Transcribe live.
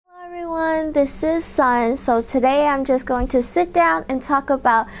everyone, this is Sun. So today I'm just going to sit down and talk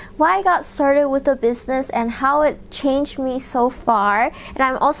about why I got started with the business and how it changed me so far. And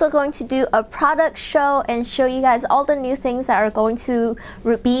I'm also going to do a product show and show you guys all the new things that are going to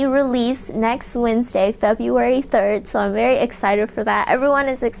be released next Wednesday, February 3rd. So I'm very excited for that. Everyone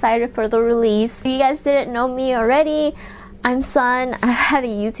is excited for the release. If you guys didn't know me already, I'm Sun. I've had a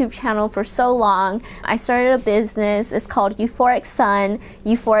YouTube channel for so long. I started a business. It's called Euphoric Sun,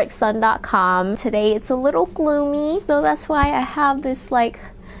 euphoricsun.com. Today it's a little gloomy, so that's why I have this like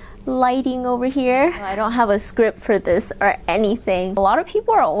lighting over here. I don't have a script for this or anything. A lot of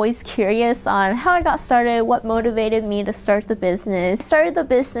people are always curious on how I got started, what motivated me to start the business. I started the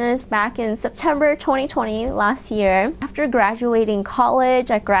business back in September 2020, last year. After graduating college,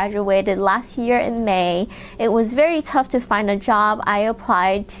 I graduated last year in May. It was very tough to find a job. I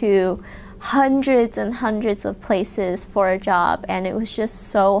applied to hundreds and hundreds of places for a job and it was just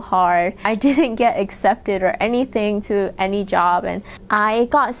so hard. I didn't get accepted or anything to any job, and I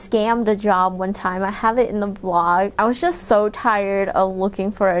got scammed a job one time. I have it in the vlog. I was just so tired of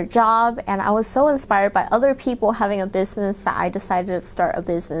looking for a job, and I was so inspired by other people having a business that I decided to start a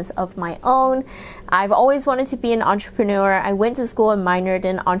business of my own. I've always wanted to be an entrepreneur. I went to school and minored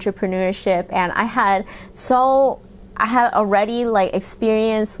in entrepreneurship, and I had already like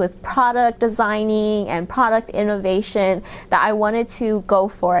experience with product designing and product innovation that I wanted to go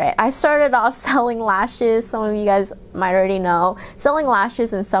for it. I started off selling lashes. Some of you guys might already know, selling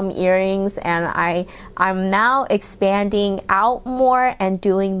lashes and some earrings, and I'm now expanding out more and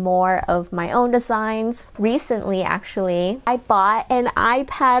doing more of my own designs. Recently, actually, I bought an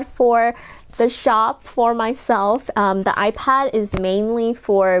iPad for the shop for myself. The iPad is mainly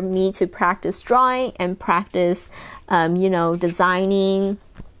for me to practice drawing and practice designing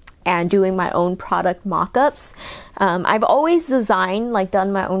and doing my own product mock-ups. I've always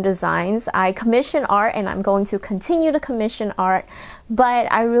done my own designs. I commission art and I'm going to continue to commission art,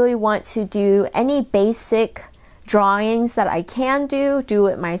 but I really want to do any basic drawings that I can do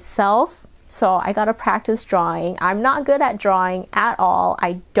it myself. So I gotta practice drawing. I'm not good at drawing at all.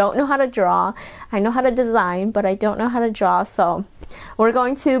 I don't know how to draw. I know how to design, but I don't know how to draw. So we're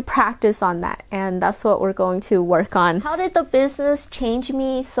going to practice on that, and that's what we're going to work on. How did the business change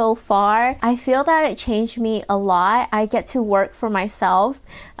me so far? I feel that it changed me a lot. I get to work for myself.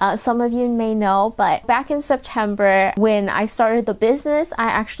 Some of you may know, but back in September when I started the business, I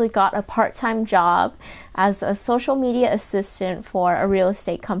actually got a part-time job as a social media assistant for a real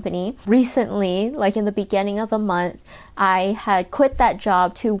estate company. Recently, like in the beginning of the month, I had quit that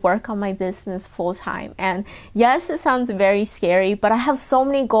job to work on my business full-time. And yes, it sounds very scary, but I have so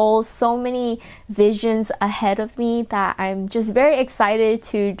many goals, so many visions ahead of me that I'm just very excited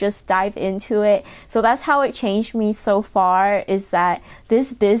to just dive into it. So that's how it changed me so far, is that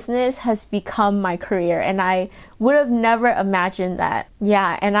this business has become my career, and I would have never imagined that.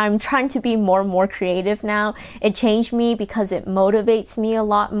 Yeah, and I'm trying to be more and more creative now. It changed me because it motivates me a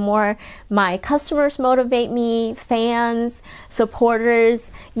lot more. My customers motivate me, fans, supporters,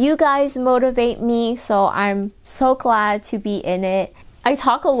 you guys motivate me, so I'm so glad to be in it. I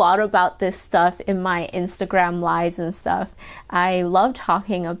talk a lot about this stuff in my Instagram lives and stuff. I love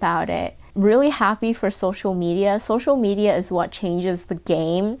talking about it. Really happy for social media. Social media is what changes the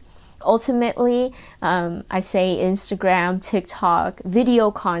game. Ultimately, I say Instagram, TikTok,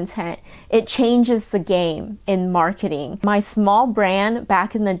 video content, it changes the game in marketing. My small brand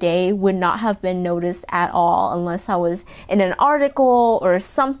back in the day would not have been noticed at all unless I was in an article or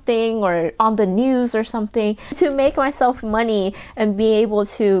something or on the news or something. To make myself money and be able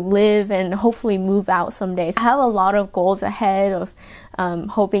to live and hopefully move out someday. I have a lot of goals ahead of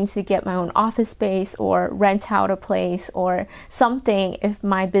hoping to get my own office space or rent out a place or something if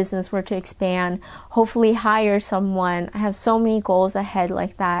my business were to expand. Hopefully hire someone. I have so many goals ahead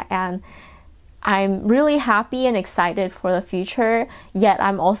like that, and I'm really happy and excited for the future, yet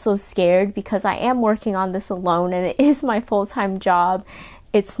I'm also scared because I am working on this alone and it is my full-time job.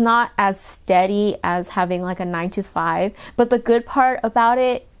 It's not as steady as having like a 9-to-5, but the good part about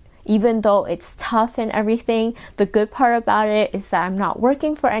it, even though it's tough and everything, the good part about it is that I'm not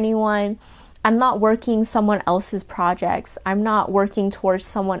working for anyone. I'm not working someone else's projects. I'm not working towards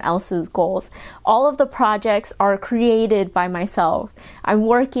someone else's goals. All of the projects are created by myself. I'm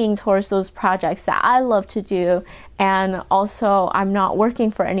working towards those projects that I love to do, and also I'm not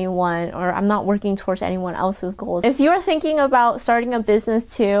working for anyone, or I'm not working towards anyone else's goals. If you're thinking about starting a business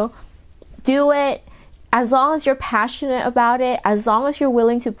too, do it. as long as you're passionate about it, as long as you're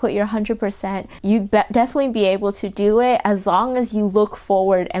willing to put your 100%, you'd definitely be able to do it, as long as you look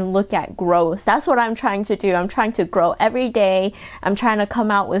forward and look at growth. That's what I'm trying to do. I'm trying to grow every day. I'm trying to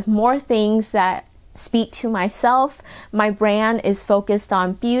come out with more things that speak to myself. My brand is focused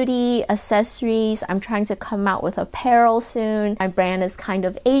on beauty, accessories. I'm trying to come out with apparel soon. My brand is kind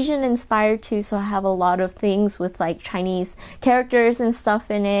of Asian inspired too, so I have a lot of things with like Chinese characters and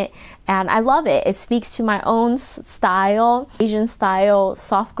stuff in it, and I love it. It speaks to my own style, Asian style,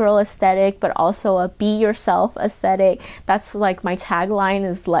 soft girl aesthetic, but also a be yourself aesthetic. That's like my tagline,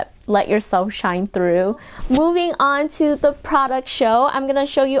 is let yourself shine through. Moving on to the product show, I'm gonna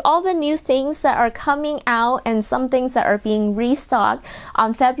show you all the new things that are coming out and some things that are being restocked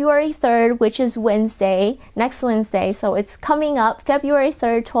on February 3rd, which is Wednesday, next Wednesday. So it's coming up February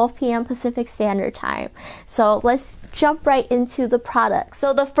 3rd, 12 p.m. Pacific Standard Time. So let's jump right into the product.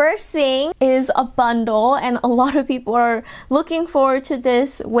 So the first thing is a bundle, and a lot of people are looking forward to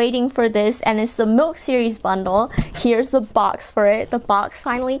this, waiting for this, and it's the Milk Series bundle. Here's the box for it. The box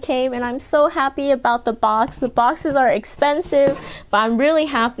finally came, and I'm so happy about the box. The boxes are expensive, but I'm really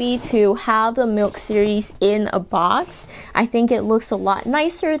happy to have the Milk Series in a box. I think it looks a lot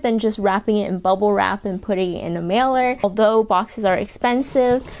nicer than just wrapping it in bubble wrap and putting it in a mailer. Although boxes are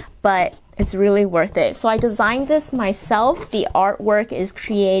expensive, but it's really worth it. So I designed this myself. The artwork is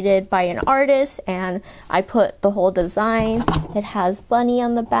created by an artist, and I put the whole design. It has bunny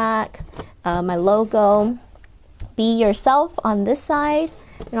on the back, my logo, be yourself on this side,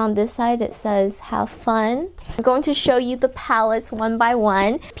 and on this side it says have fun. I'm going to show you the palettes one by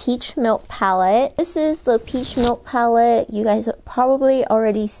one. Peach Milk palette. This is the Peach Milk palette. You guys have probably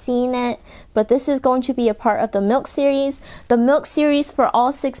already seen it, but this is going to be a part of the Milk Series. The Milk Series for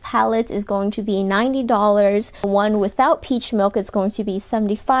all 6 palettes is going to be $90. The one without peach milk is going to be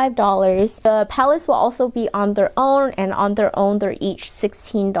 $75. The palettes will also be on their own, and on their own they're each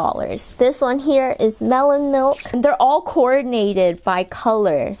 $16. This one here is Melon Milk, and they're all coordinated by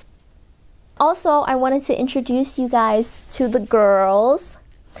colors. Also, I wanted to introduce you guys to the girls.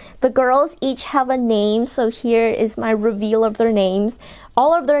 The girls each have a name, so here is my reveal of their names.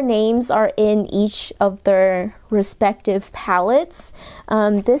 All of their names are in each of their respective palettes.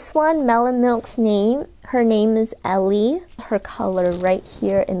 This one, Melon Milk's name, her name is Ellie. Her color right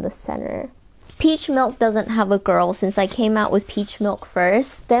here in the center. Peach Milk doesn't have a girl since I came out with Peach Milk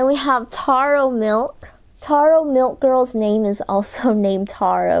first. Then we have Taro Milk. Taro Milk girl's name is also named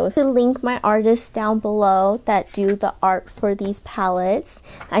Taro. To link my artists down below that do the art for these palettes.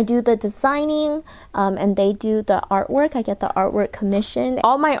 I do the designing and they do the artwork. I get the artwork commissioned.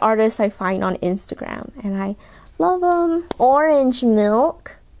 All my artists I find on Instagram and I love them. Orange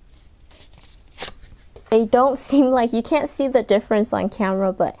Milk. They don't seem like, you can't see the difference on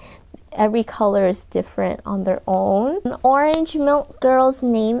camera, but every color is different on their own. An Orange Milk girl's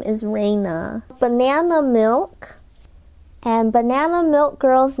name is Reina. Banana Milk. And Banana Milk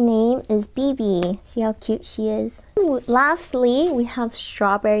girl's name is BB. See how cute she is. Lastly, we have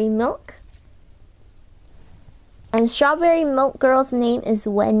Strawberry Milk. And Strawberry Milk girl's name is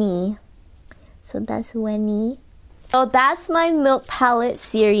Wenny. So that's Wenny. So that's my milk palette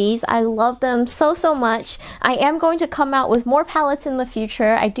series. I love them so much. I am going to come out with more palettes in the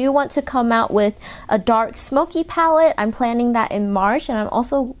future. I do want to come out with a dark smoky palette. I'm planning that in March, and I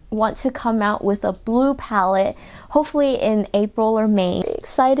also want to come out with a blue palette, hopefully in April or May.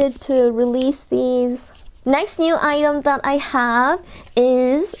 Excited to release these. Next new item that I have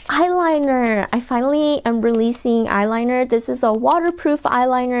is eyeliner. I finally am releasing eyeliner. This is a waterproof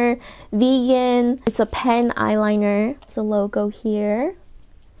eyeliner, vegan. It's a pen eyeliner. It's the logo here.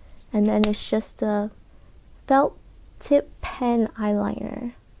 And then it's just a felt tip pen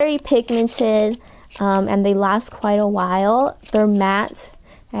eyeliner. Very pigmented and they last quite a while. They're matte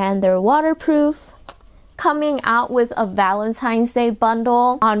and they're waterproof. Coming out with a Valentine's Day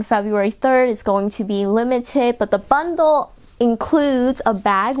bundle on February 3rd. It's going to be limited, but the bundle includes a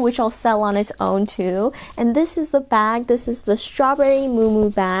bag which I'll sell on its own too. And this is the bag. This is the Strawberry Moo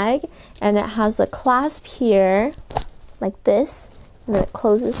Moo Bag, and it has a clasp here like this, and then it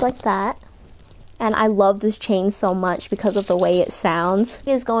closes like that. And I love this chain so much because of the way it sounds.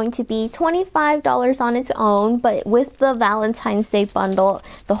 It is going to be $25 on its own, but with the Valentine's Day bundle,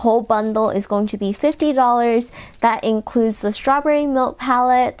 the whole bundle is going to be $50. That includes the strawberry milk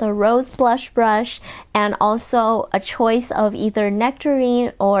palette, the rose blush brush, and also a choice of either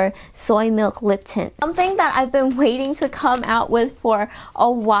nectarine or soy milk lip tint. Something that I've been waiting to come out with for a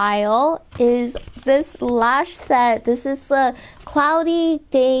while is this lash set. This is the Cloudy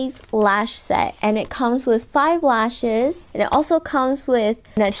Days lash set, and it comes with 5 lashes, and it also comes with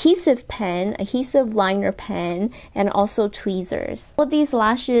an adhesive liner pen, and also tweezers. All of these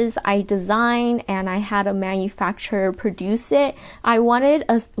lashes I designed and I had a manufacturer produce it. I wanted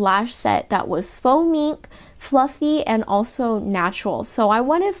a lash set that was faux mink, fluffy, and also natural. So I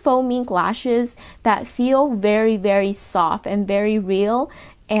wanted faux mink lashes that feel very, very soft and very real,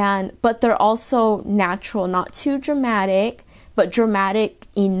 but they're also natural, not too dramatic, but dramatic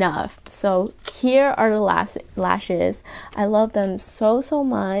enough. So here are the lashes. I love them so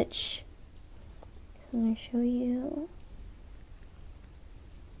much. So I'm gonna show you.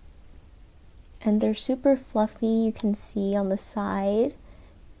 And they're super fluffy. You can see on the side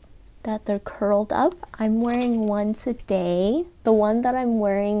that they're curled up. I'm wearing one today. The one that I'm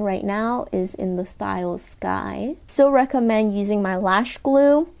wearing right now is in the style Sky. Still recommend using my lash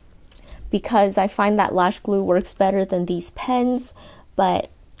glue because I find that lash glue works better than these pens. But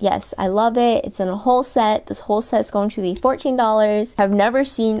yes, I love it. It's in a whole set. This whole set is going to be $14. I've never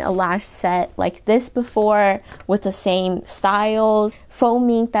seen a lash set like this before with the same styles. Faux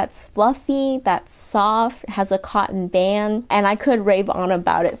mink that's fluffy, that's soft, has a cotton band, and I could rave on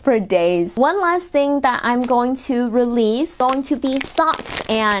about it for days. One last thing that I'm going to release is going to be socks,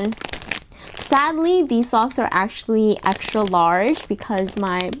 and sadly these socks are actually extra large because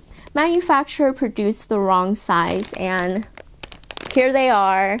my manufacturer produced the wrong size, and here they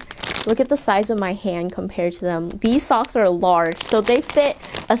are. Look at the size of my hand compared to them. These socks are large, so they fit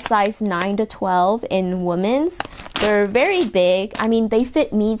a size 9 to 12 in women's. They're very big. I mean, they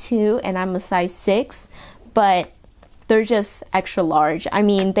fit me too, and I'm a size 6, but they're just extra large. I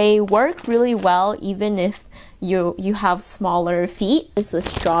mean, they work really well even if you have smaller feet. This is the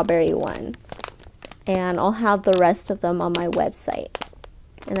strawberry one, and I'll have the rest of them on my website.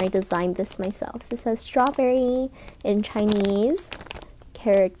 And I designed this myself. So it says strawberry in Chinese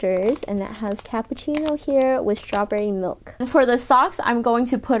characters, and it has cappuccino here with strawberry milk. And for the socks, I'm going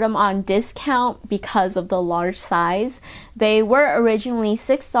to put them on discount because of the large size. They were originally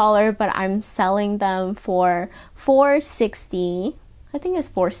 $6, but I'm selling them for $4.60. I think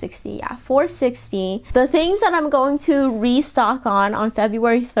it's $4.60, yeah, $4.60. The things that I'm going to restock on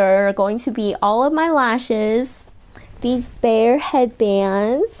February 3rd are going to be all of my lashes, these bear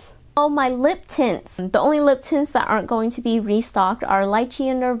headbands, all my lip tints. The only lip tints that aren't going to be restocked are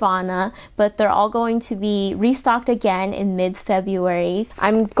Lychee and Nirvana, but they're all going to be restocked again in mid-February.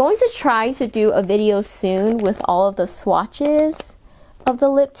 I'm going to try to do a video soon with all of the swatches of the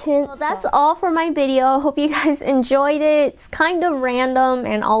lip tints. Well, that's all for my video. Hope you guys enjoyed it. It's kind of random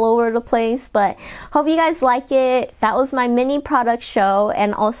and all over the place, but hope you guys like it. That was my mini product show,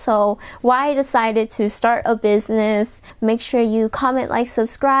 and also why I decided to start a business. Make sure you comment, like,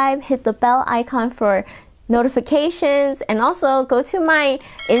 subscribe, hit the bell icon for notifications, and also go to my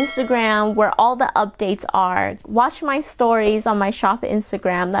Instagram where all the updates are. Watch my stories on my shop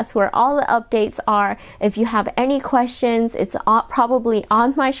Instagram. That's where all the updates are. If you have any questions, it's probably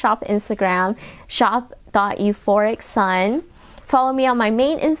on my shop Instagram, shop.euphoricsun. Follow me on my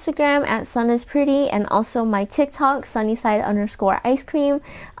main Instagram at SUNISPRETTY, and also my TikTok, sunnyside_ice-cream.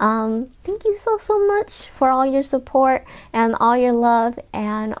 Thank you so much for all your support and all your love,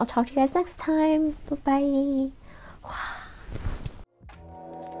 and I'll talk to you guys next time. Bye bye.